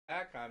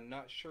back. I'm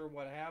not sure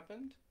what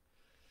happened.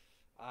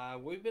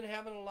 We've been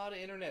having a lot of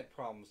internet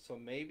problems, so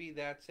maybe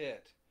that's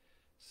it.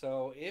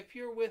 So if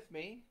you're with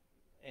me,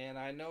 and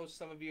I know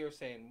some of you are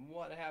saying,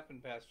 "What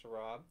happened, Pastor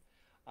Rob?"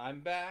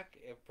 I'm back.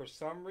 If for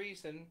some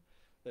reason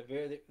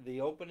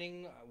the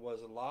opening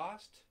was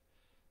lost,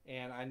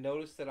 and I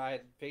noticed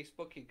that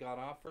Facebook had gone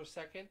off for a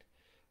second.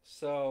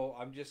 So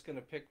I'm just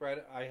gonna pick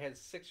right. I had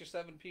 6 or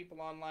 7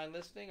 people online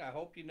listening. I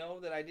hope you know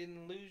that I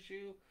didn't lose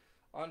you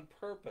on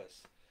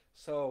purpose.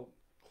 So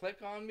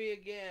click on me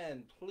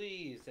again,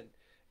 please,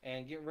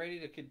 and get ready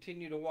to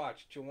continue to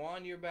watch.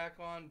 Jawan, you're back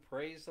on.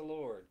 Praise the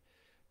Lord.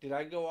 Did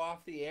I go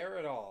off the air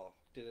at all?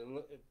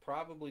 It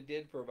probably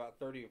did for about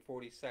 30 or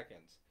 40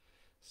 seconds.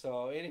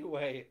 So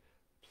anyway,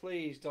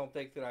 please don't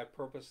think that I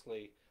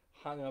purposely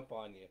hung up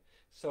on you.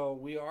 So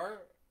we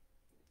are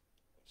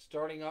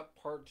starting up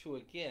part two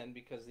again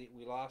because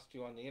we lost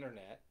you on the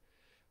internet.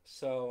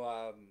 So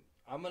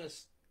I'm going to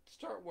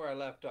start where I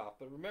left off.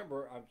 But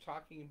remember, I'm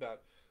talking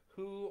about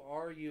who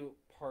are you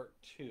part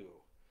two.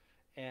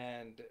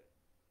 And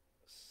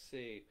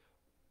see,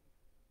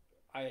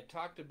 I had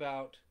talked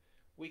about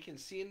we can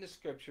see in the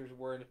scriptures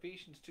where in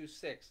Ephesians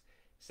 2:6 it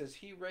says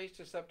he raised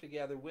us up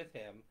together with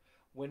him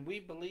when we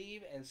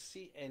believe and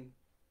see and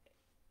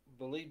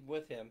believed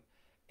with him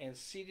and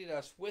seated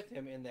us with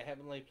him in the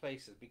heavenly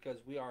places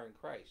because we are in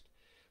Christ.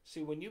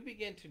 See, when you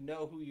begin to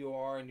know who you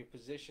are and your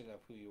position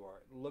of who you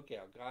are, look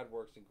out, God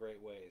works in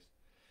great ways.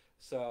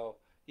 So,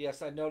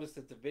 yes, I noticed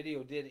that the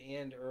video did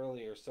end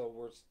earlier,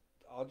 so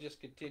I'll just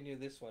continue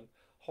this one.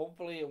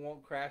 Hopefully it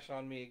won't crash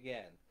on me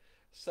again.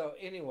 So,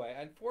 anyway,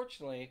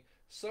 unfortunately,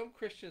 some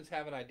Christians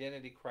have an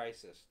identity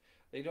crisis.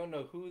 They don't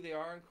know who they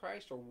are in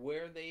Christ or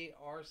where they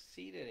are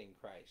seated in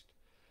Christ.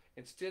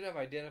 Instead of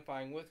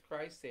identifying with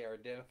Christ, they are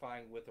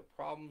identifying with the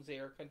problems they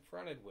are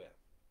confronted with.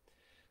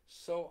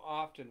 So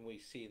often we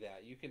see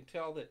that. You can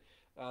tell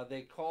that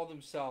they call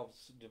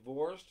themselves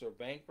divorced or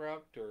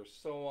bankrupt or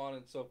so on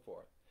and so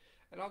forth.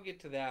 And I'll get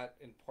to that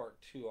in part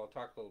two. I'll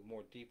talk a little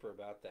more deeper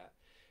about that.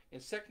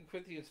 In 2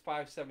 Corinthians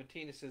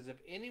 5:17 it says,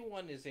 if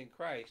anyone is in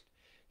Christ,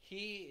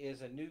 he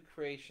is a new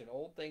creation.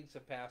 Old things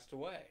have passed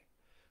away.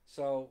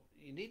 So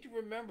you need to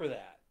remember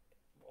that.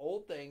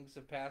 Old things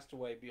have passed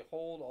away.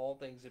 Behold, all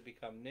things have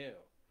become new.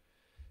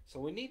 So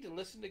we need to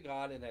listen to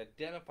God and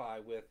identify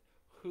with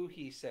who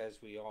he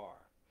says we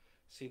are.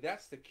 See,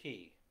 that's the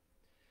key.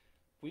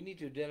 We need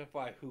to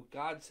identify who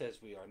God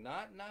says we are,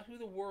 not who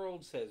the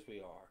world says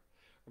we are.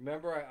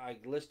 Remember, I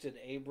listed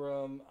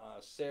Abram,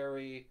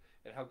 Sarai,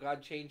 and how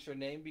God changed their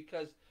name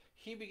because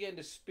he began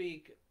to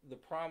speak the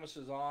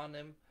promises on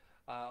them.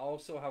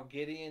 Also, how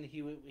Gideon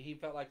he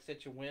felt like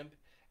such a wimp,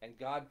 and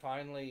God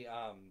finally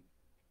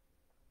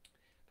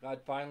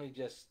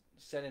just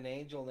sent an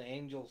angel. The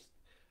angels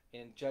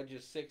in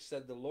Judges 6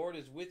 said, "The Lord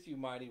is with you,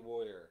 mighty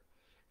warrior."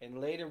 And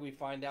later we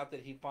find out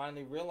that he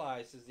finally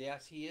realizes,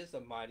 yes, he is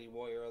a mighty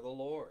warrior of the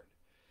Lord.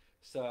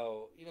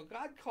 So,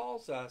 God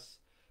calls us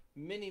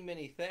many,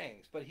 many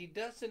things, but he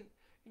doesn't,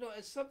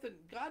 it's something,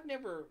 God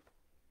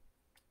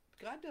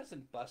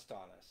doesn't bust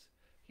on us.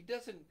 He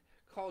doesn't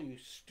call you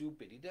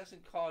stupid. He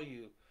doesn't call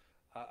you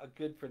a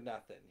good for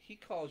nothing. He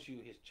calls you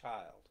his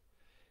child.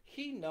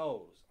 He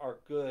knows our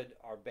good,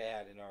 our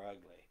bad, and our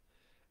ugly.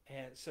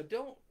 And so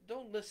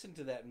don't listen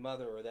to that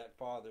mother or that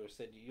father who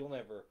said you'll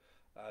never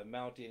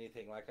amount to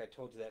anything, like I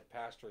told you that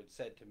pastor had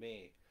said to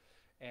me.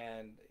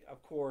 And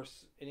of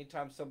course,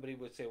 anytime somebody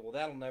would say, "Well,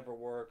 that'll never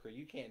work," or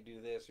 "You can't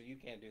do this," or "You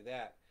can't do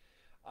that,"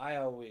 I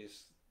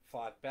always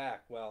fought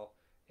back. Well,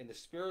 in the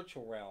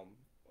spiritual realm,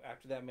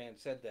 after that man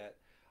said that,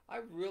 I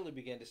really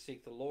began to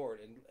seek the Lord,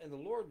 and the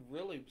Lord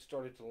really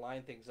started to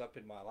line things up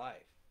in my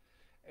life.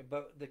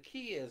 But the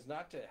key is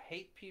not to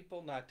hate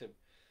people, not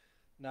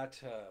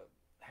to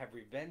have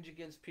revenge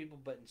against people,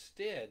 but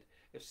instead,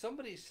 if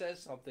somebody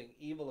says something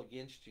evil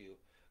against you,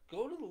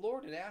 go to the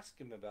Lord and ask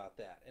him about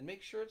that and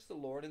make sure it's the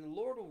Lord, and the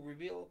Lord will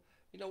reveal,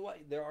 you know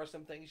what, there are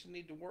some things you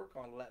need to work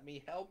on. Let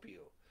me help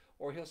you.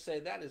 Or he'll say,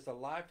 that is a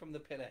lie from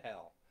the pit of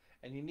hell.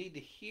 And you need to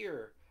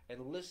hear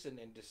and listen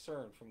and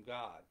discern from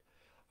God.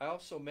 I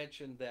also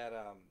mentioned that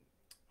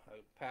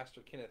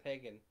Pastor Kenneth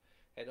Hagin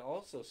had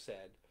also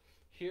said,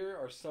 here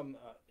are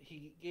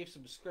he gave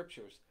some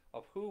scriptures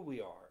of who we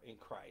are in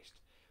Christ.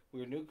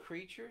 We are new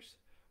creatures.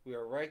 We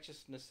are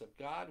righteousness of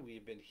God. We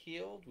have been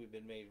healed. We've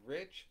been made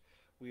rich.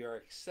 We are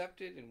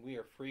accepted, and we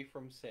are free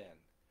from sin.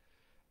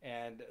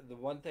 And the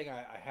one thing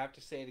I have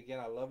to say it again,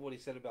 I love what he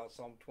said about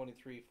Psalm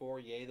 23:4.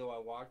 Yea, though I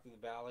walk through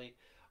the valley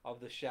of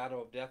the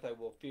shadow of death, I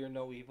will fear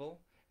no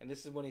evil. And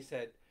this is when he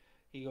said,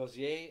 he goes,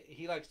 yea,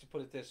 he likes to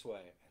put it this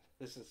way.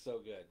 This is so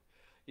good.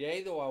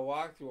 Yea, though I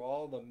walk through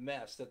all the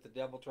mess that the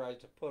devil tries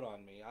to put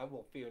on me, I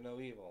will fear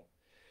no evil.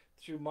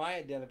 Through my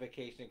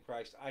identification in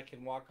Christ, I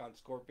can walk on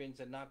scorpions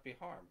and not be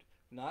harmed.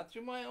 Not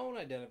through my own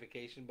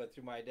identification, but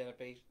through my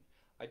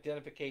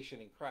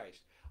identification in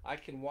Christ. I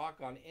can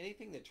walk on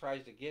anything that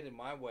tries to get in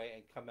my way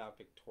and come out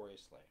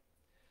victoriously.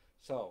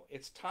 So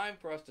it's time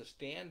for us to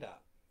stand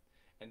up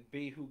and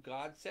be who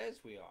God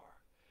says we are.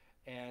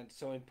 And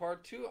so in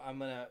part two,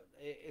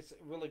 it's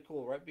really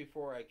cool. Right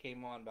before I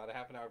came on, about a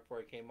half an hour before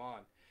I came on,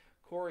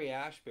 Corey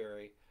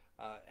Ashbury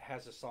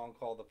has a song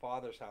called "The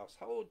Father's House."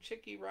 Oh,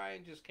 Chicky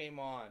Ryan just came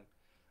on.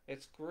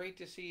 It's great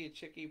to see you,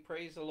 Chicky.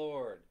 Praise the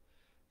Lord.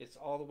 It's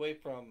all the way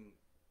from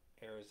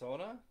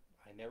Arizona.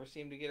 I never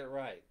seem to get it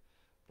right,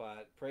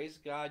 but praise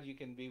God you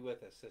can be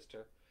with us,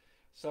 sister.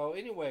 So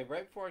anyway,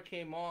 right before I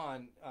came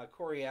on,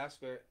 Corey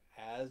Asbury,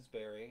 I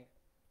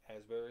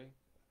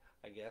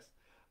guess,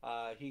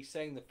 he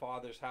sang "The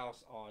Father's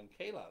House" on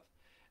K-Love.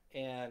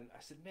 And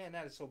I said, man,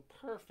 that is so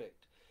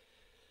perfect.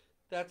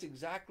 That's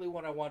exactly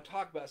what I want to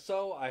talk about.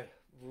 So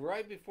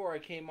right before I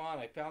came on,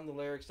 I found the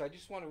lyrics. I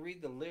just want to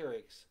read the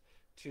lyrics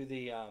to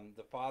the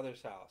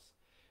Father's House.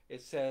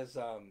 It says,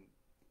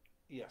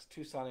 yes,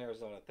 Tucson,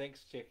 Arizona.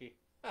 Thanks, Chicky.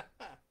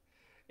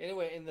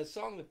 Anyway, in the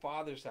song "The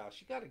Father's House,"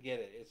 you got to get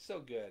it. It's so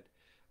good.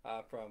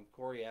 From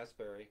Corey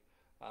Asbury.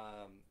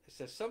 It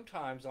says,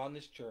 sometimes on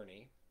this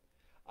journey,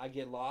 I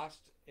get lost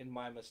in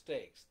my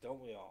mistakes,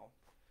 don't we all?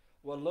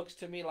 What looks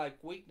to me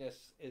like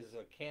weakness is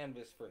a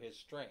canvas for his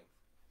strength.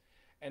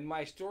 And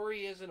my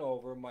story isn't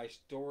over, my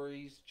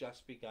story's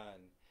just begun.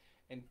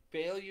 And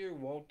failure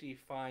won't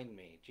define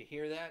me. Did you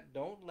hear that?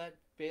 Don't let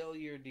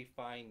failure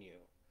define you.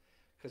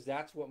 Because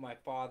that's what my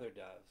Father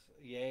does.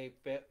 Yea,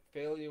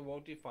 failure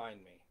won't define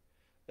me.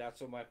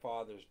 That's what my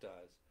Father's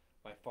does.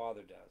 My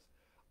Father does.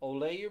 Oh,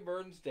 lay your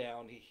burdens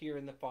down here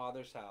in the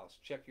Father's house.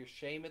 Check your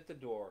shame at the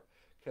door,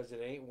 'cause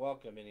it ain't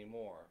welcome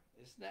anymore.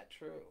 Isn't that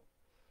true?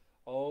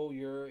 Oh,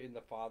 you're in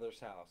the Father's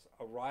house.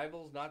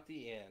 Arrival's not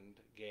the end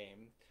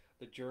game.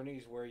 The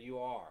journey's where you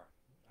are.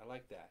 I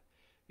like that.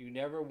 You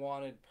never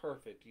wanted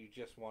perfect, you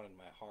just wanted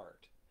my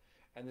heart.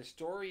 And the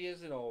story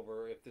isn't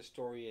over if the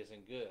story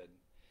isn't good.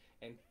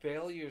 And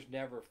failure's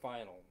never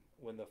final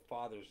when the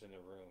Father's in the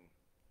room.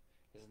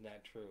 Isn't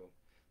that true?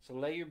 So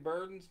lay your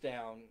burdens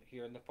down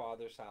here in the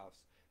Father's house.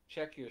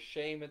 Check your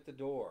shame at the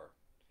door,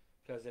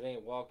 'cause it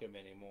ain't welcome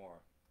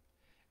anymore.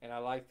 And I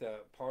like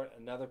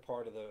another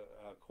part of the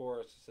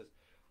chorus. It says,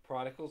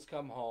 prodigals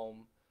come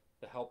home,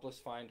 the helpless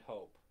find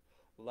hope.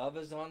 Love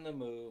is on the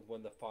move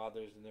when the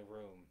Father's in the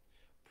room.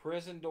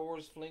 Prison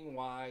doors fling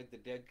wide, the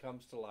dead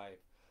comes to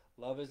life.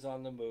 Love is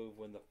on the move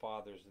when the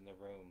Father's in the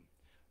room.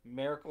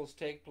 Miracles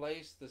take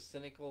place, the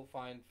cynical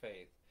find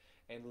faith.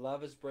 And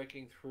love is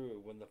breaking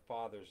through when the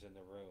Father's in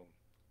the room.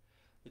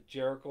 The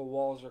Jericho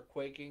walls are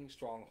quaking,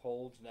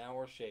 strongholds now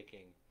are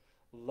shaking.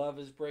 Love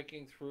is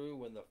breaking through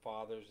when the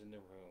Father's in the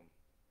room.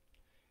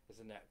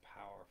 Isn't that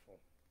powerful?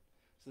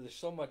 So there's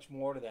so much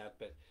more to that,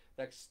 but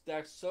that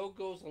so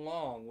goes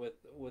along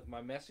with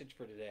my message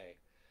for today.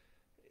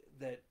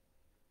 That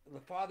the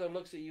Father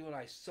looks at you and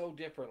I so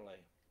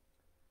differently.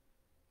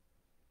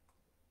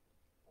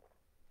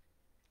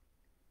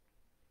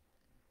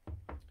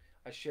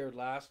 I shared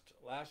last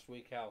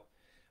week how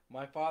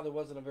my father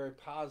wasn't a very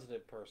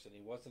positive person.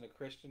 He wasn't a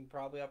Christian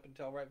probably up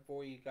until right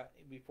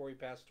before he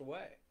passed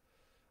away.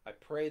 I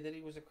pray that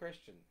he was a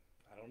Christian.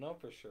 I don't know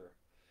for sure,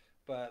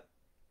 but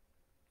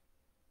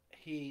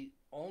he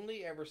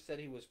only ever said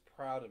he was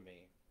proud of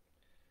me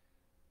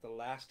the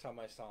last time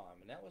I saw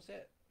him, and that was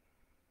it.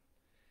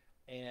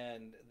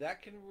 And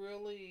that can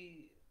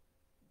really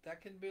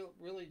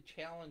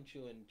challenge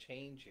you and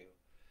change you.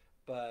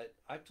 But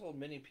I've told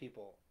many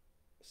people,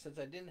 since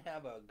I didn't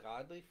have a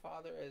godly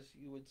father, as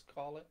you would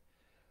call it,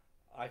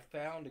 I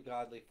found a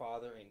godly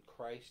father in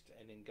Christ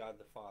and in God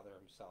the Father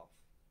Himself.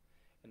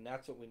 And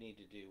that's what we need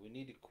to do. We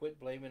need to quit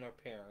blaming our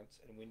parents,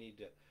 and we need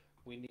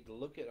to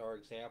look at our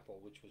example,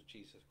 which was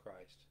Jesus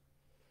Christ.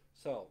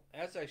 So,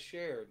 as I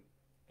shared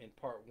in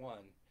part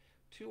one,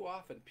 too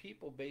often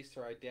people base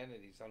their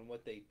identities on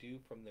what they do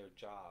from their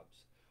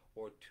jobs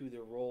or to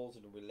their roles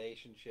in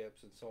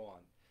relationships and so on.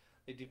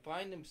 They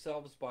define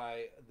themselves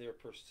by their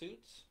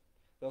pursuits.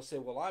 They'll say,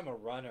 well, I'm a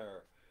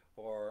runner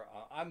or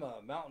I'm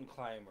a mountain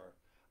climber.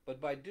 But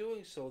by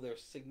doing so, they're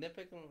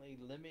significantly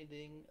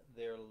limiting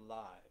their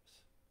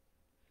lives.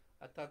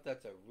 I thought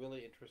that's a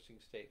really interesting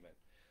statement.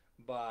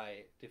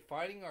 By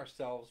defining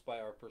ourselves by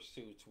our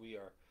pursuits, we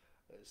are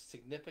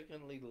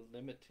significantly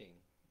limiting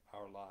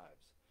our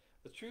lives.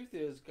 The truth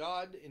is,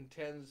 God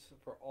intends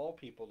for all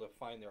people to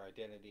find their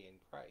identity in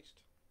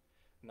Christ,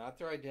 not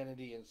their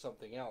identity in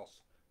something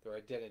else, their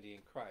identity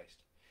in Christ.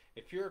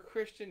 If you're a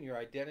Christian, your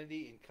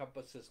identity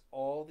encompasses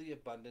all the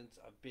abundance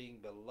of being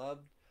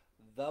beloved,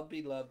 the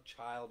beloved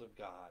child of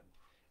God.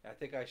 And I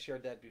think I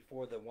shared that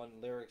before, the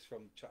one lyrics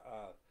from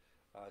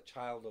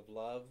Child of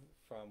Love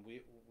from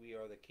We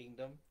Are the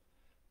Kingdom.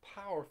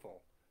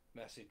 Powerful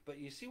message. But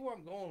you see where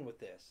I'm going with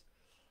this.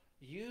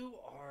 You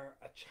are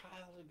a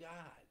child of God.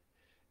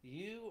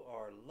 You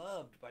are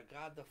loved by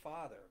God the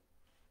Father.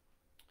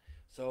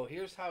 So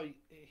here's how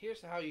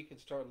you can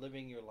start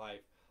living your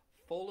life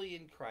fully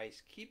in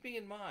Christ, keeping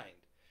in mind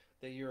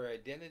that your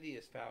identity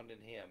is found in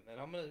Him. And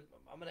I'm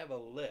gonna have a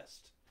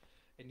list,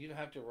 and you don't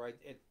have to write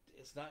it.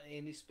 It's not in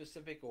any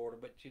specific order,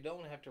 but you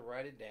don't have to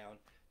write it down.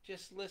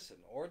 Just listen,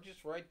 or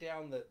just write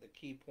down the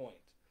key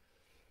points.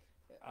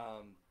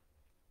 Um,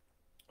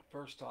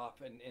 First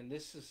off, and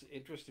this is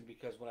interesting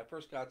because when I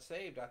first got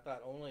saved, I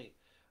thought only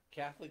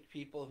Catholic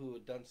people who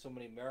had done so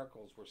many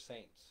miracles were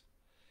saints.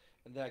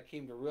 And then I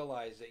came to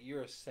realize that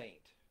you're a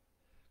saint.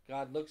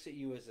 God looks at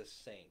you as a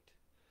saint.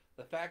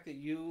 The fact that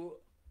you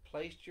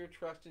placed your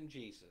trust in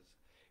Jesus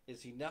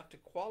is enough to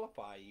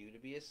qualify you to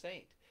be a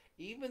saint.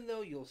 Even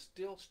though you'll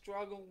still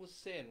struggle with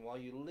sin while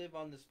you live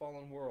on this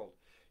fallen world,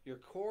 your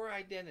core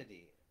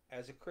identity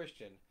as a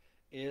Christian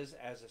is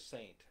as a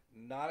saint,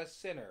 not a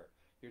sinner.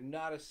 You're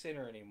not a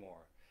sinner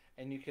anymore.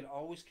 And you can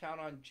always count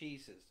on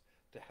Jesus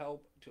to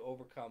help to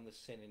overcome the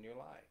sin in your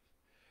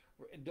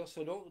life.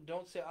 So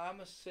don't say, I'm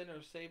a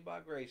sinner saved by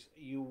grace.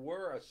 You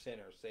were a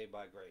sinner saved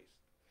by grace.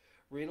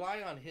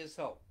 Rely on his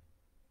help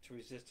to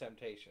resist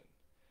temptation.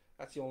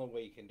 That's the only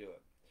way you can do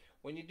it.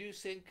 When you do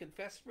sin,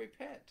 confess and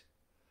repent.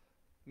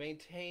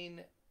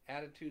 Maintain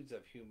attitudes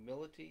of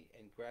humility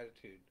and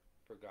gratitude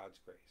for God's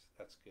grace.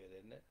 That's good,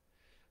 isn't it?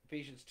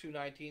 Ephesians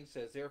 2:19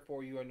 says,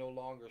 therefore you are no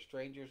longer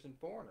strangers and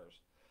foreigners,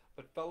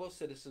 but fellow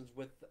citizens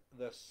with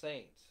the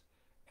saints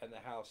and the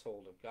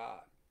household of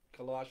God.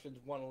 Colossians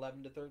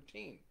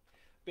 1:11-13,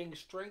 being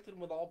strengthened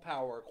with all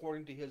power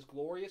according to his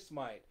glorious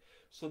might,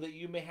 so that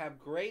you may have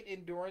great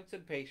endurance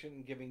and patience,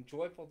 and giving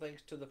joyful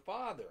thanks to the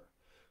Father,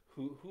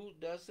 who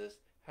does this?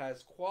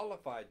 Has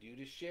qualified you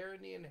to share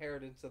in the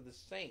inheritance of the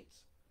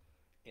saints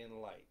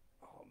in light.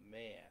 Oh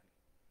man.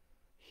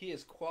 He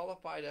has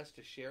qualified us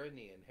to share in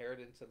the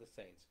inheritance of the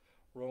saints.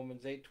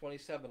 Romans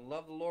 8:27,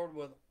 love the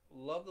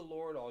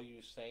Lord, all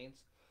you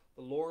saints.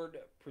 The Lord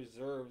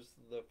preserves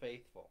the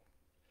faithful.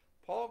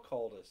 Paul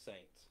called us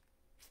saints.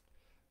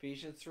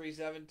 Ephesians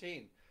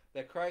 3:17,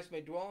 that Christ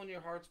may dwell in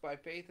your hearts by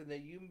faith, and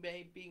that you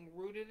may, being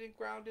rooted and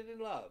grounded in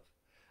love,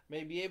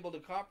 may be able to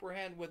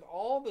comprehend with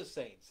all the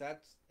saints,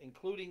 that's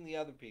including the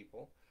other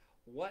people,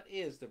 what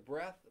is the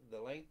breadth, the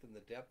length, and the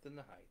depth, and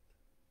the height.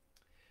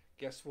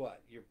 Guess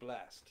what? You're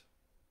blessed.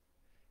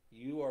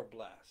 You are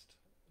blessed.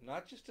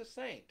 Not just a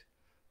saint,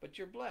 but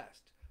you're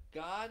blessed.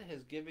 God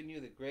has given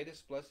you the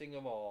greatest blessing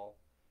of all,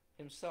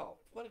 himself.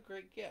 What a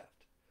great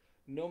gift.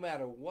 No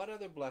matter what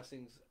other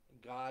blessings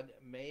God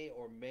may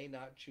or may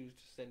not choose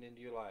to send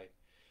into your life,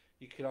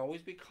 you can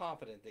always be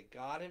confident that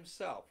God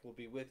himself will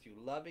be with you,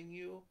 loving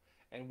you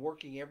and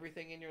working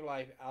everything in your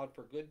life out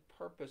for good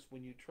purpose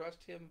when you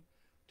trust him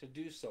to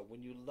do so,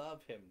 when you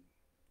love him.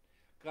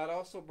 God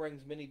also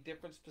brings many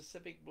different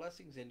specific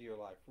blessings into your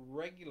life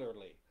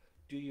regularly.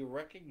 Do you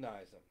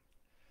recognize them?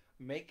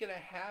 Make it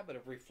a habit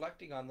of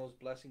reflecting on those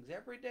blessings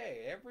every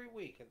day, every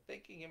week, and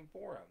thanking him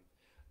for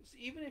them.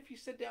 Even if you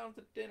sit down at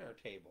the dinner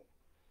table.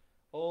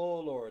 Oh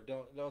Lord,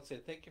 don't say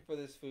thank you for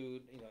this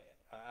food,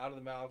 out of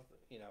the mouth,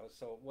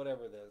 so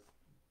whatever the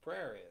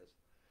prayer is.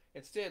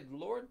 Instead,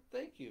 Lord,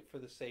 thank you for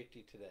the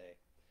safety today.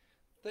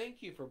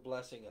 Thank you for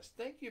blessing us.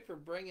 Thank you for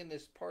bringing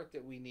this part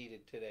that we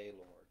needed today,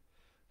 Lord.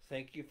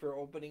 Thank you for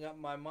opening up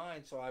my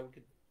mind so I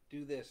could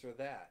do this or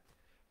that.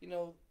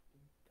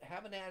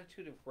 Have an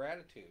attitude of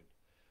gratitude.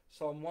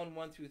 Psalm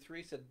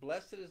 1:1-3 said,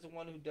 blessed is the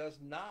one who does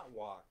not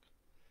walk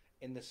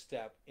in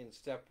step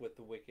with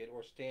the wicked,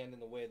 or stand in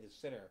the way of the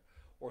sinner,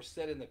 or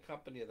sit in the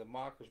company of the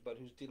mockers, but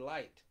whose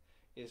delight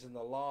is in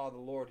the law of the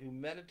Lord, who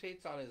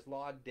meditates on his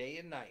law day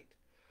and night.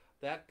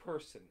 That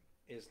person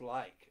is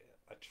like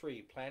a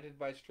tree planted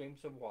by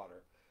streams of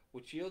water,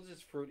 which yields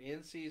its fruit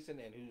in season,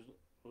 and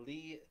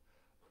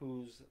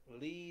whose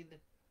lead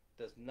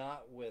does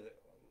not wither.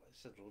 It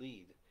says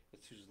lead.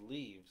 It's whose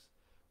leaves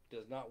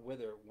does not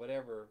wither.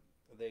 Whatever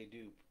they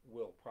do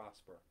will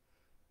prosper.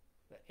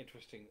 That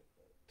interesting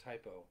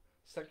typo.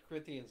 2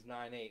 Corinthians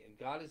 9:8, and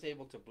God is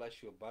able to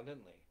bless you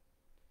abundantly.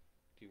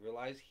 Do you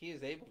realize he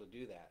is able to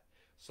do that?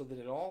 So that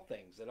in all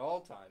things, at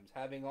all times,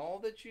 having all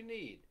that you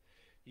need,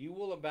 you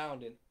will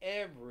abound in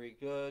every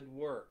good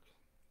work.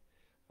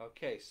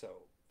 Okay,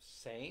 so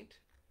saint.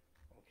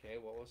 Okay,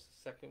 what was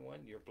the second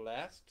one? You're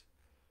blessed.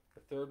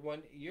 The third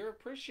one, you're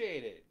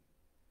appreciated.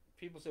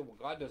 People say, well,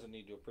 God doesn't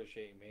need to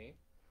appreciate me.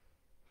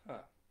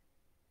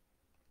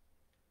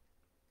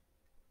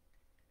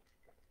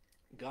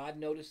 God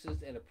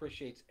notices and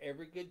appreciates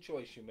every good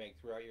choice you make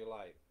throughout your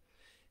life,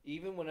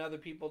 even when other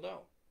people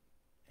don't.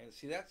 And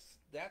see,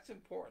 that's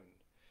important.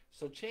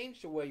 So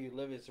change the way you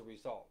live as a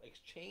result.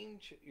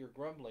 Exchange your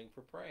grumbling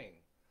for praying,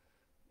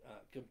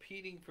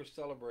 competing for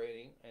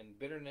celebrating, and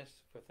bitterness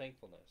for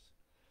thankfulness,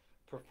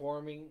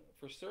 performing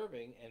for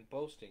serving, and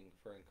boasting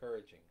for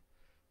encouraging.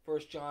 1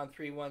 John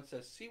 3:1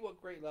 says, see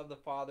what great love the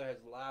Father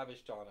has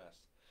lavished on us,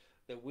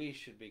 that we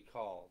should be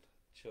called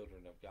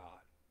children of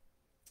God.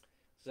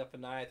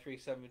 Zephaniah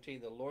 3:17,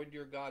 the Lord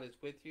your God is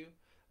with you,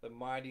 the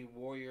mighty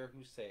warrior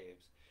who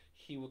saves.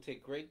 He will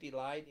take great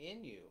delight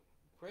in you.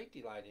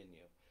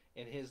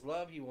 In his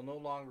love he will no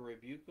longer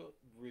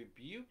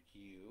rebuke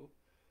you,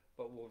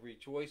 but will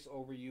rejoice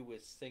over you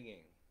with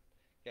singing.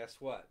 Guess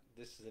what?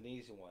 This is an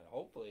easy one.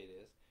 Hopefully it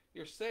is.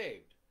 You're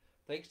saved.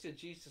 Thanks to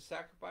Jesus'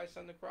 sacrifice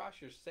on the cross,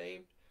 you're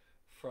saved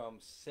from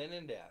sin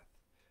and death.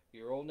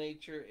 Your old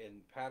nature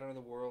and pattern of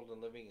the world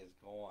and living is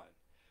gone.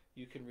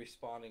 You can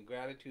respond in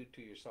gratitude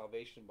to your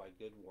salvation by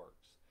good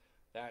works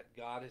that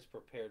God has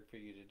prepared for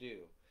you to do,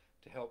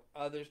 to help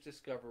others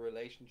discover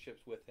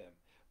relationships with him.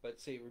 But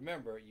see,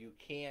 remember, you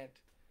can't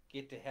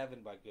get to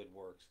heaven by good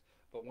works.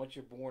 But once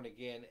you're born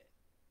again,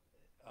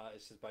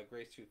 it says by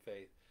grace through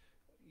faith,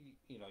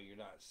 you're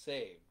not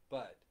saved.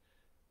 But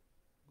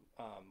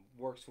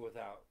works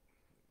without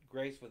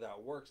grace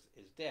without works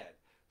is dead.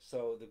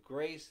 So the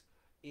grace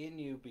in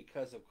you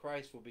because of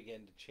Christ will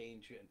begin to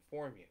change you and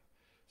form you.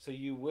 So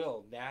you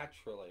will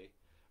naturally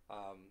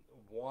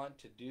want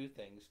to do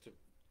things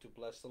to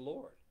bless the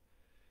Lord.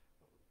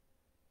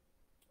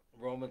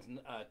 Romans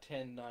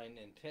 10, 9,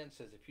 and 10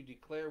 says, if you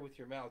declare with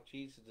your mouth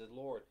Jesus is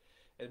Lord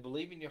and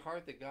believe in your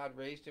heart that God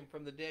raised him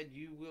from the dead,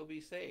 you will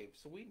be saved.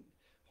 So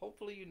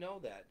hopefully you know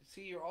that.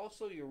 See,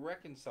 you're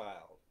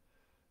reconciled.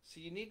 So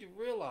you need to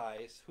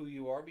realize who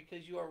you are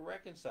because you are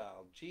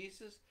reconciled.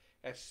 Jesus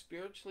has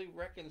spiritually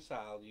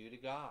reconciled you to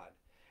God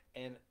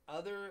and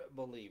other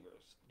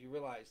believers. You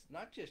realize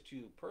not just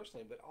you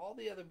personally, but all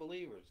the other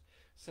believers.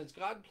 Since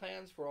God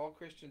plans for all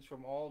Christians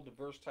from all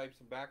diverse types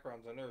of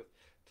backgrounds on earth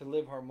to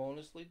live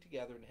harmoniously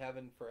together in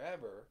heaven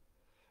forever,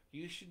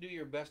 you should do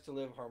your best to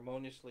live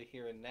harmoniously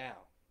here and now.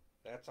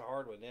 That's a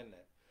hard one, isn't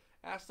it?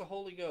 Ask the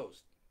Holy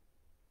Ghost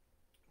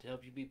to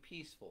help you be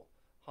peaceful,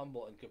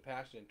 humble, and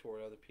compassionate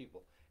toward other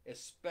people,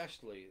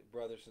 especially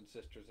brothers and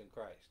sisters in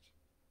Christ.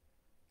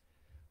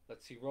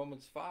 Let's see,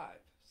 Romans 5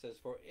 says,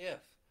 for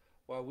if,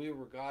 while we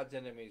were God's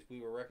enemies, we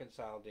were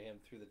reconciled to him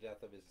through the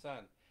death of his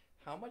Son,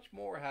 how much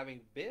more,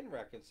 having been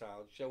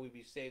reconciled, shall we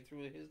be saved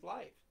through his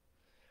life?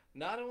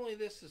 Not only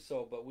this is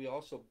so, but we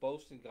also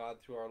boast in God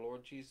through our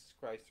Lord Jesus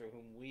Christ, through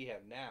whom we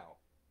have now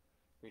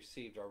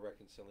received our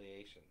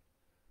reconciliation.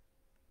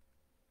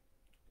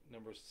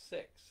 Number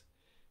 6,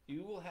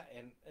 you will have,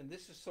 and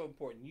this is so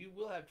important, you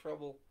will have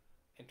trouble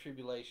and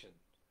tribulation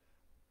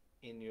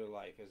in your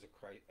life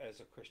as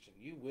a Christian.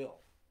 You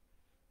will,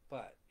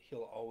 but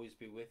he'll always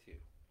be with you.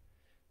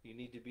 You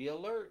need to be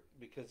alert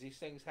because these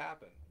things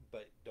happen,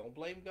 but don't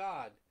blame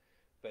God,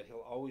 but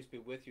he'll always be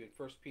with you. In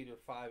 1 Peter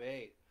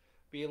 5:8,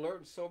 be alert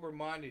and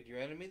sober-minded. Your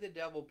enemy, the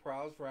devil,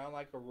 prowls around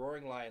like a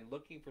roaring lion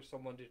looking for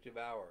someone to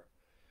devour.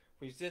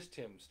 Resist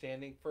him,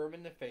 standing firm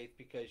in the faith,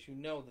 because you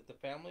know that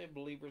the family of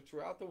believers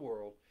throughout the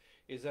world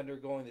is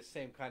undergoing the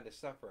same kind of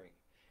suffering.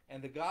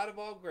 And the God of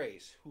all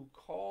grace, who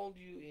called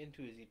you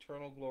into his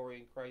eternal glory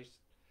in Christ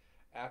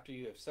after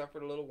you have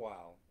suffered a little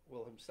while,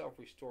 will himself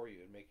restore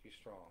you and make you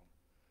strong.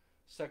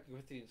 2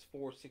 Corinthians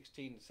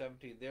 4:16 and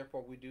 17,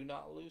 therefore we do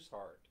not lose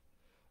heart.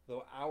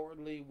 Though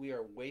outwardly we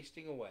are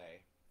wasting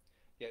away,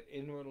 yet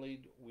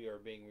inwardly we are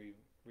being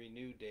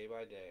renewed day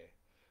by day.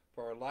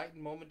 For our light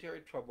and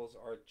momentary troubles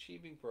are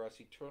achieving for us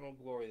eternal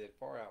glory that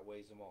far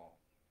outweighs them all.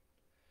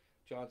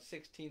 John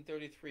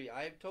 16:33,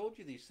 I have told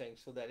you these things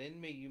so that in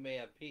me you may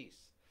have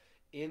peace.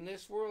 In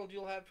this world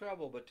you'll have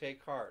trouble, but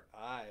take heart.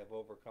 I have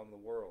overcome the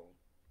world.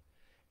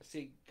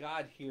 See,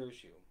 God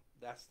hears you.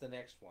 That's the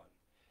next one.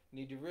 You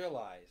need to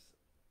realize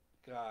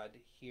God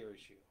hears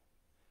you.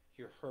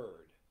 You're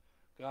heard.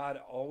 God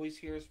always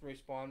hears and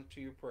responds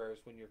to your prayers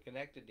when you're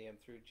connected to him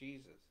through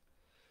Jesus.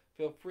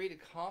 Feel free to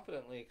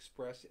confidently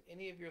express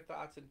any of your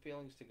thoughts and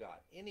feelings to God,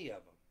 any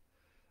of them.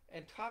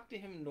 And talk to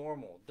him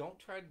normal. Don't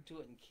try to do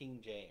it in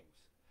King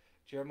James.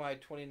 Jeremiah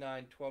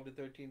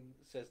 29:12-13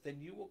 says, then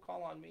you will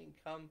call on me and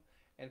come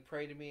and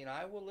pray to me, and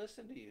I will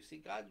listen to you.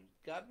 See, God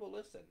will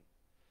listen.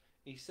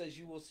 He says,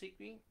 you will seek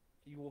me,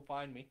 you will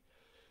find me,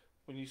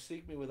 when you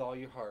seek me with all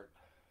your heart.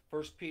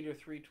 1 Peter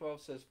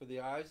 3:12 says, for the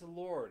eyes of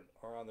the Lord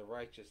are on the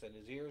righteous, and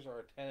his ears are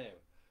attentive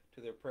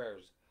to their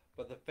prayers.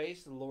 But the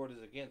face of the Lord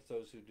is against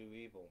those who do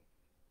evil.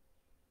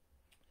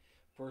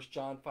 1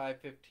 John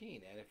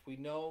 5:15, and if we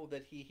know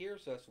that he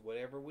hears us,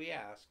 whatever we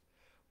ask,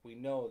 we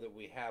know that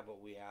we have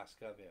what we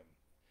ask of him.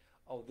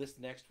 Oh, this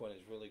next one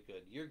is really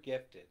good. You're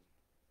gifted.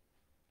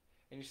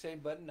 And you're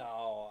saying, but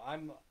no,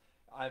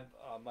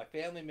 my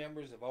family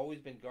members have always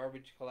been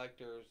garbage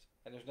collectors,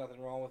 and there's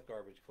nothing wrong with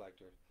garbage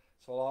collectors.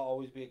 So I'll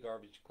always be a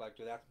garbage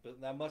collector.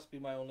 That must be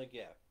my only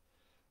gift.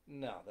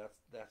 No,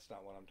 that's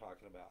not what I'm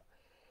talking about.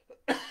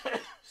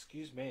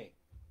 Excuse me.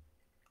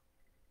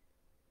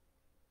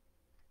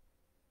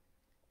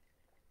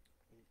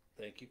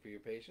 Thank you for your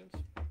patience.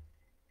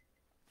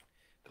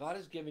 God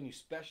has given you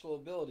special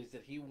abilities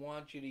that he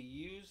wants you to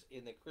use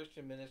in the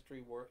Christian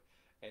ministry work,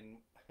 and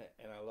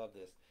I love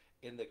this,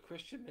 in the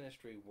Christian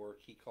ministry work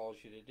he calls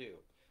you to do,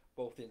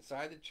 both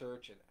inside the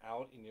church and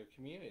out in your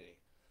community.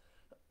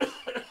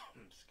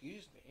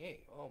 Excuse me.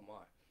 Oh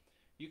my.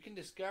 You can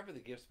discover the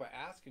gifts by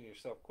asking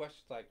yourself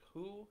questions like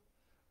who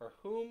or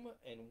whom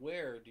and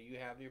where do you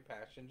have your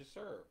passion to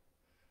serve?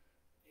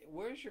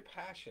 Where's your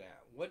passion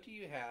at? What do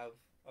you have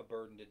a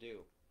burden to do?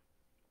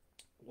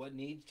 What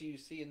needs do you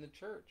see in the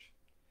church?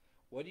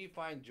 What do you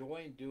find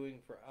joy in doing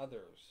for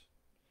others?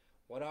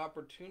 What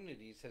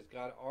opportunities has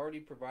God already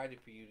provided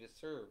for you to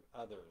serve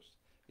others?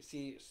 You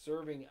see,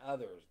 serving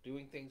others,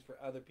 doing things for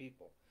other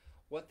people.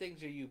 What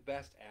things are you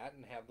best at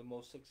and have the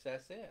most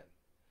success in?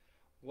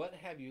 What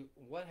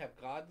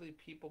have godly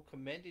people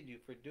commended you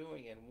for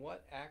doing, and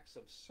what acts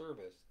of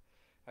service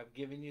have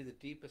given you the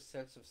deepest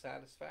sense of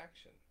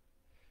satisfaction?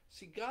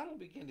 See, God will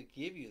begin to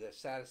give you that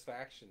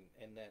satisfaction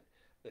and that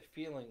the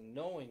feeling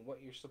knowing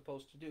what you're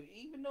supposed to do,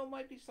 even though it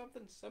might be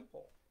something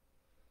simple.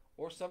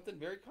 or something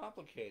very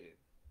complicated.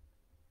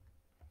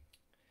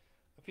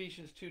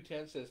 Ephesians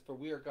 2:10 says, "For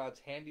we are God's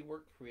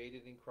handiwork,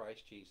 created in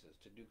Christ Jesus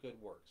to do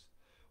good works,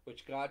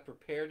 which God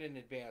prepared in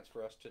advance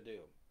for us to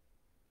do."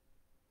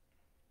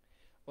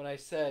 When I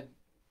said,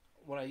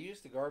 when I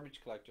use the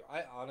garbage collector,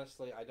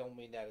 I don't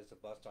mean that as a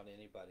bust on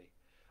anybody.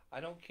 I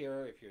don't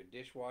care if you're a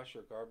dishwasher,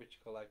 a garbage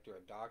collector,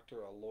 a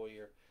doctor, a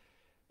lawyer.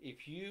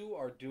 If you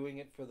are doing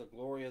it for the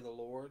glory of the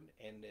Lord,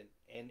 and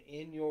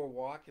in your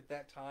walk at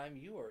that time,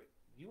 you are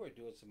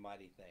doing some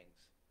mighty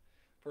things.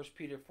 1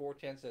 Peter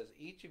 4:10 says,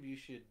 "Each of you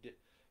should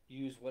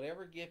use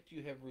whatever gift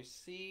you have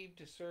received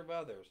to serve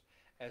others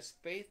as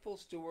faithful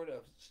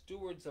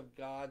stewards of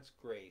God's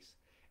grace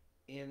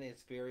in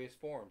its various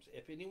forms.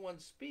 If anyone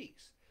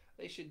speaks,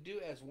 they should do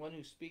as one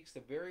who speaks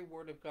the very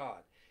word of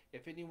God.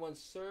 If anyone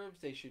serves,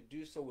 they should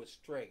do so with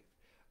strength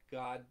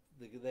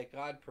that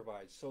God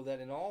provides, so that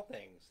in all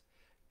things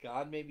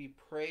God may be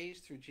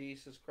praised through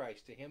Jesus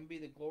Christ. To him be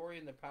the glory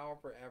and the power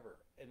forever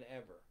and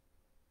ever."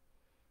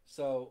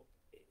 So,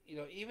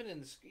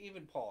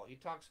 even Paul, he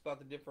talks about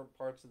the different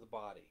parts of the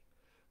body.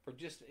 For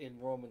just in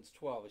Romans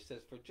 12, it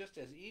says, "For just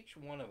as each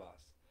one of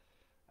us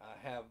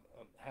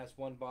has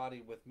one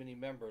body with many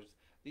members,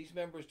 these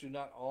members do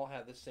not all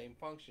have the same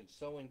function.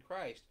 So in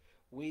Christ,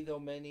 we, though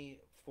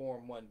many,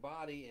 form one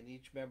body, and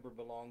each member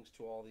belongs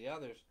to all the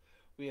others.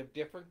 We have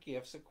different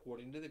gifts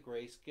according to the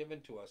grace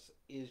given to us.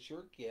 Is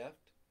your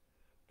gift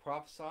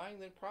prophesying?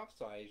 Then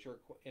prophesy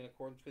in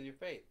accordance with your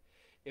faith.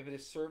 If it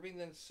is serving,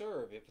 then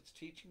serve. If it's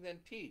teaching,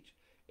 then teach.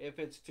 If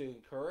it's to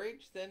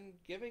encourage, then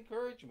give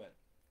encouragement.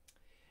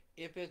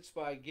 If it's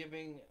by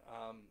giving,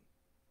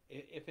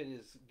 if it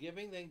is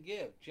giving, then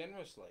give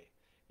generously.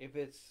 If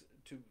it's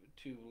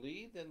to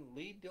lead, then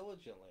lead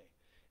diligently.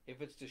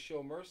 If it's to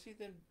show mercy,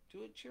 then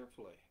do it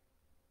cheerfully."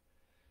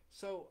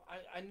 So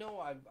I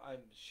know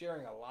I'm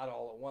sharing a lot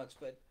all at once,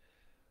 but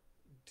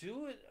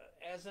do it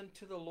as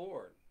unto the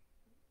Lord.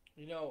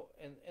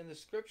 And the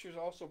scriptures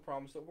also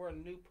promise that we're a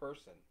new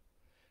person.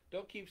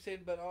 Don't keep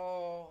saying, "But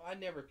I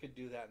never could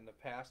do that in the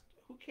past."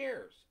 Who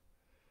cares?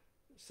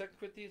 2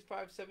 Corinthians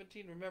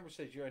 5:17, remember,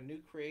 says you're a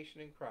new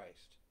creation in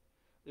Christ.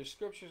 There's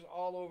scriptures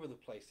all over the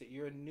place that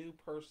you're a new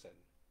person.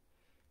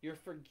 You're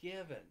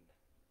forgiven.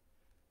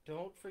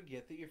 Don't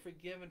forget that you're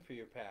forgiven for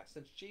your past.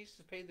 Since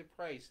Jesus paid the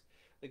price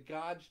that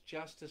God's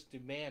justice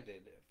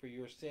demanded for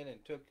your sin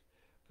and took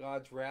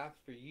God's wrath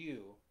for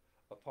you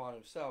upon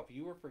himself,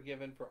 you were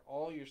forgiven for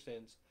all your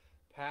sins,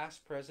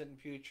 past, present,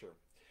 and future.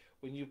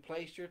 When you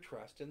place your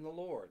trust in the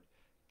Lord,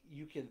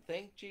 you can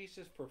thank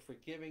Jesus for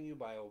forgiving you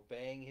by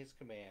obeying his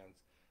commands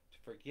to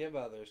forgive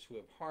others who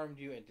have harmed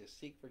you and to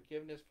seek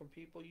forgiveness from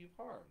people you've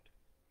harmed.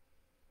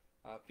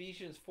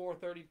 Ephesians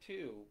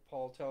 4:32,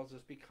 Paul tells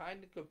us, "Be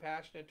kind and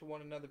compassionate to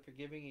one another,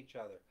 forgiving each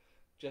other,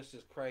 just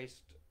as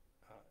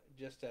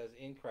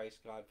in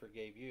Christ God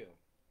forgave you."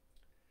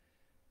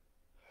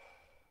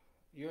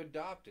 You're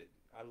adopted.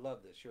 I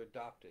love this. You're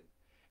adopted.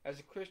 As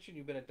a Christian,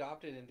 you've been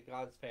adopted into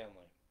God's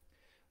family.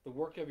 The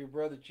work of your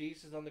brother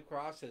Jesus on the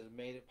cross has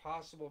made it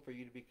possible for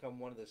you to become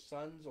one of the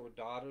sons or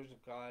daughters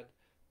of God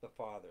the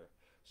Father.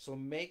 So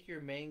make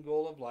your main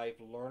goal of life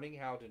learning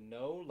how to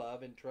know,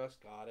 love, and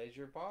trust God as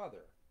your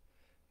Father.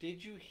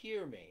 Did you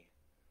hear me?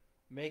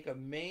 Make a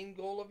main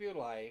goal of your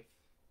life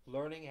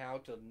learning how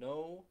to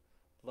know,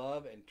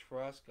 love, and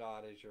trust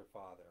God as your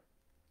Father.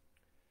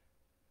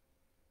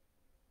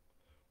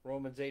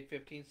 Romans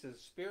 8:15 says,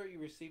 "The spirit you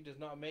received does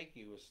not make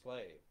you a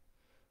slave,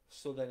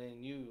 so that in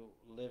you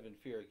live in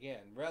fear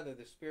again. Rather,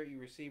 the spirit you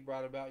received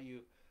brought about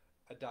you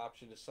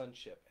adoption to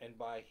sonship, and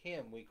by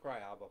him we cry,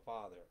 Abba,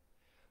 Father."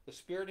 The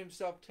Spirit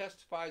himself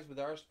testifies with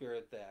our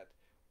spirit that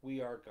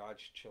we are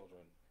God's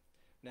children.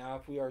 Now,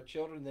 if we are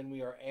children, then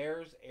we are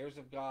heirs, heirs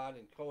of God,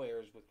 and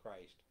co-heirs with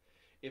Christ,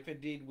 if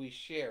indeed we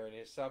share in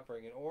his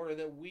suffering, in order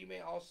that we may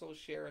also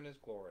share in his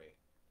glory.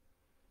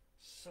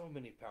 So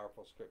many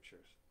powerful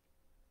scriptures.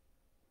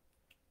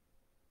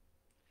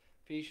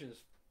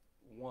 Ephesians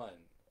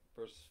 1,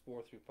 verses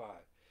 4 through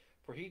 5.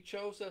 "For he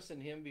chose us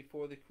in him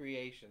before the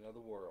creation of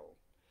the world,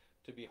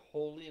 to be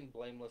holy and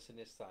blameless in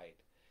his sight.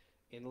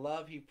 In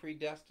love he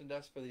predestined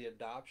us for the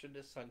adoption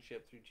to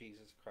sonship through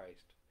Jesus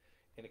Christ,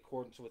 in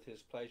accordance with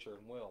his pleasure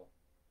and will."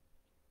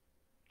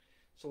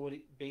 So what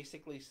he's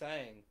basically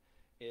saying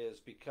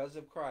is, because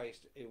of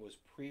Christ, it was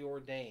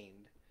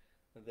preordained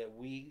that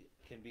we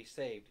can be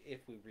saved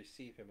if we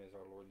receive him as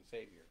our Lord and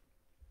Savior.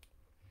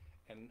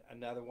 And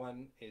another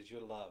one is,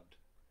 you're loved.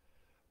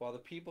 While the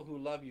people who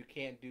love you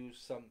can't do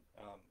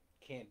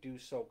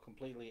so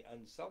completely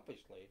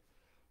unselfishly,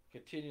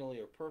 continually,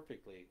 or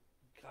perfectly,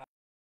 God.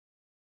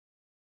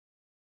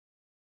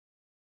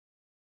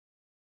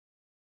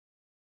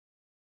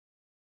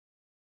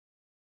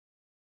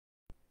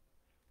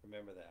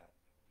 Remember that.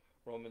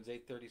 Romans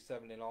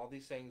 8:37, "In all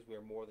these things we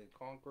are more than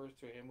conquerors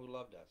through him who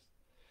loved us.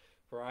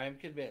 For I am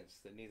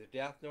convinced that neither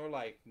death nor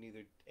life,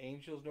 neither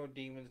angels nor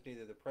demons,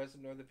 neither the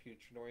present nor the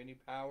future, nor any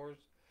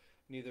powers,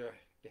 neither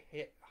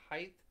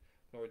height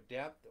nor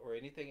depth or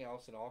anything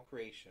else in all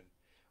creation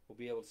will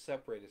be able to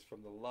separate us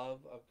from the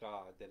love of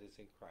God that is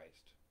in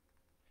Christ."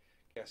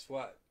 Guess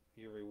what?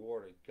 You're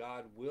rewarded.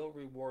 God will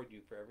reward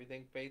you for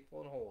everything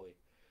faithful and holy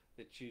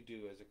that you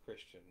do as a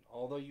Christian.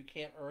 Although you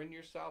can't earn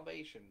your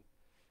salvation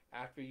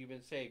after you've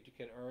been saved, you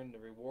can earn the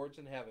rewards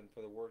in heaven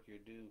for the work you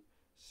do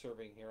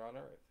serving here on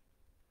earth.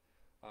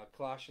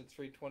 Colossians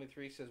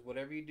 3:23 says,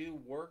 "Whatever you do,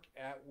 work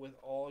at with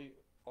all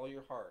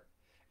your heart,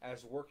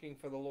 as working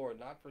for the Lord,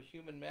 not for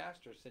human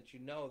masters, since you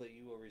know that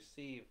you will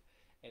receive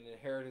an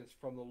inheritance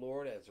from the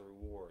Lord as a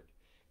reward.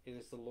 It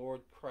is the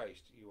Lord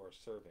Christ you are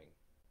serving."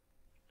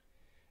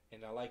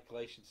 And I like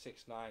Galatians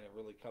 6:9. It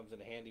really comes in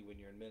handy when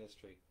you're in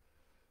ministry.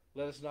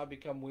 "Let us not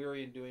become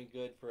weary in doing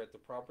good, for at the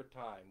proper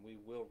time we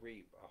will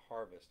reap a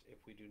harvest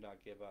if we do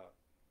not give up."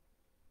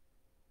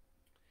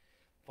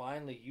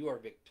 Finally, you are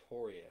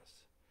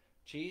victorious.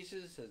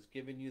 Jesus has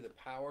given you the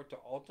power to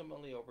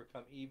ultimately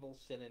overcome evil,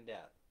 sin, and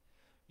death.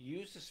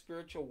 Use the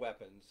spiritual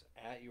weapons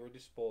at your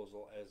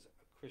disposal as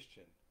a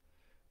Christian.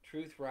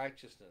 Truth,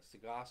 righteousness, the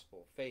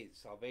gospel, faith,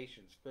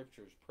 salvation,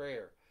 scriptures,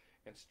 prayer,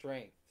 and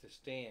strength to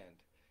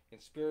stand in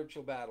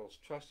spiritual battles,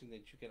 trusting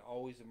that you can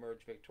always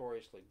emerge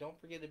victoriously. Don't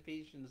forget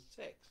Ephesians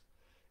 6.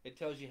 It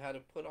tells you how to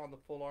put on the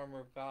full armor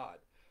of God.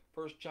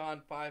 1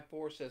 John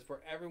 5:4 says,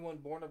 "For everyone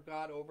born of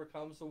God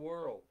overcomes the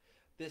world.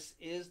 This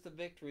is the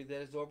victory that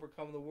has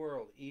overcome the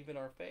world, even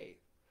our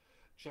faith."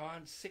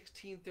 John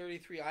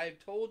 16:33, "I have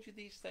told you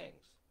these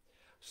things,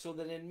 so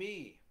that in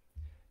me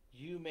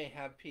you may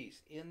have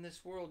peace. In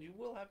this world you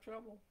will have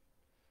trouble,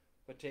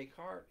 but take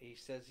heart." He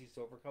says he's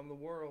overcome the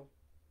world.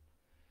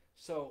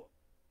 So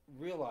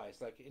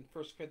realize, like in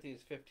 1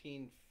 Corinthians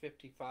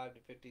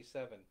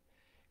 15:55-57,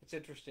 it's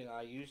interesting.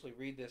 I usually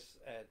read this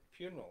at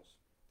funerals,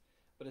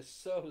 but it's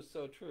so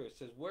true. It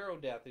says, "Where, O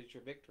death, is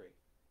your victory?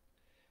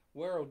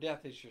 Where, O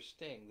death, is your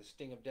sting? The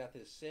sting of death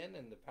is sin,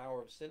 and the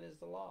power of sin is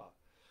the law.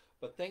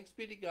 But thanks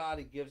be to God,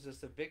 He gives us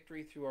the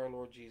victory through our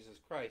Lord Jesus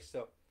Christ."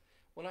 So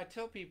when I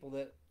tell people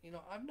that,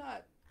 I'm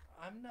not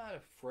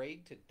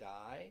afraid to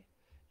die.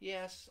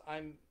 Yes,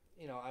 I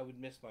would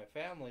miss my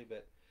family,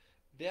 but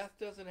death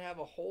doesn't have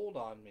a hold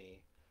on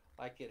me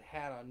like it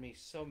had on me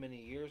so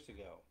many years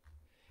ago,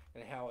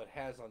 and how it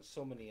has on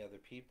so many other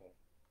people.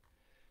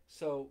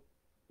 So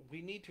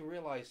we need to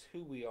realize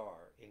who we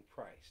are in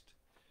Christ.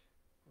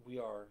 We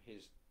are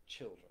His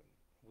children.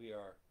 We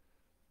are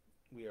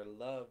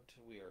loved.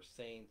 We are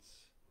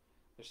saints.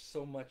 There's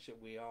so much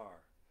that we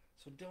are.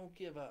 So don't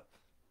give up.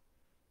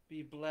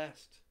 Be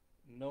blessed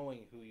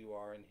knowing who you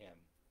are in Him.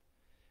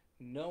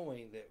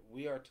 Knowing that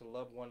we are to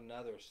love one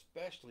another,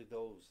 especially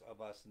those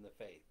of us in the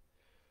faith.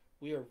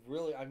 We are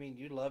really,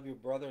 you love your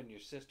brother and your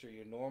sister,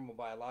 your normal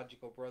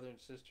biological brother and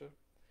sister.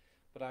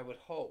 But I would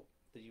hope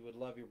that you would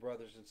love your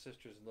brothers and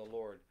sisters in the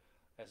Lord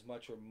as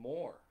much or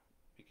more,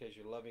 because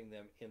you're loving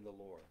them in the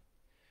Lord.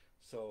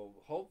 So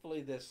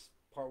hopefully this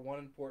part 1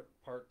 and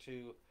part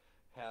 2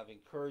 have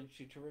encouraged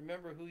you to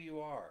remember who you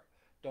are.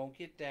 Don't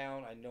get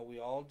down. I know we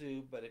all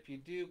do, but if you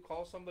do,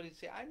 call somebody and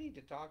say, "I need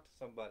to talk to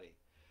somebody.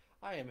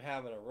 I am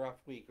having a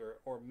rough week,"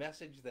 or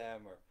message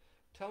them, or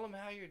tell them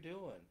how you're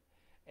doing.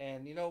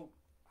 And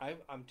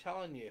I'm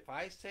telling you, if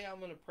I say I'm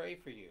going to pray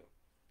for you,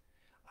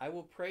 I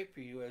will pray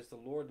for you as the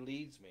Lord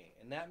leads me.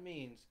 And that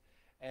means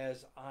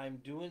as I'm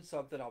doing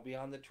something, I'll be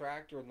on the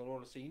tractor and the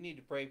Lord will say, you need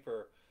to pray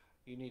for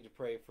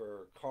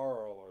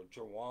Carl or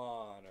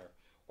Jawan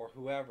or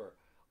whoever.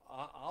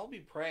 I'll be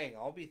praying.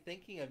 I'll be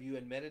thinking of you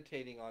and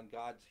meditating on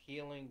God's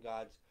healing,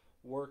 God's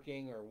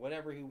working, or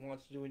whatever He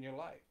wants to do in your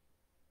life.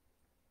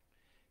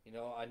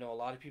 I know a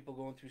lot of people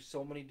going through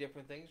so many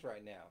different things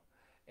right now.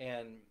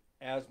 And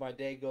as my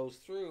day goes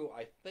through,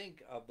 I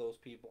think of those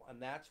people,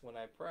 and that's when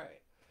I pray.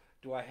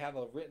 Do I have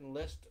a written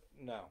list?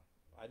 No.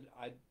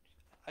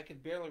 I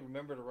could barely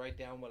remember to write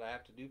down what I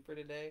have to do for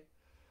today,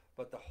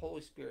 but the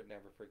Holy Spirit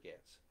never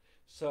forgets.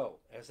 So,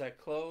 as I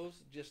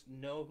close, just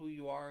know who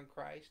you are in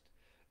Christ.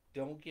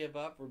 Don't give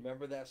up.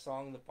 Remember that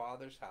song, "The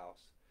Father's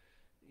House."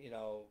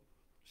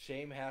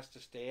 Shame has to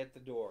stay at the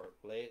door.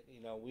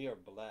 We are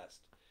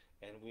blessed,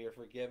 and we are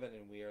forgiven,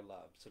 and we are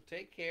loved. So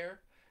take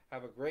care.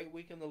 Have a great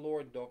week in the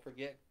Lord. Don't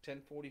forget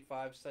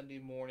 10:45 Sunday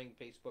morning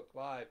Facebook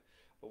Live.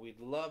 But we'd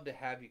love to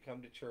have you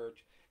come to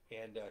church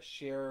and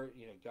share,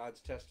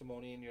 God's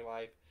testimony in your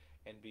life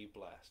and be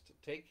blessed.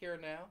 Take care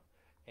now,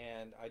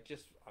 and I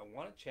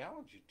want to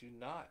challenge you: do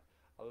not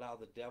allow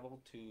the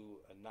devil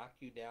to knock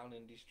you down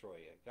and destroy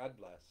you. God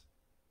bless.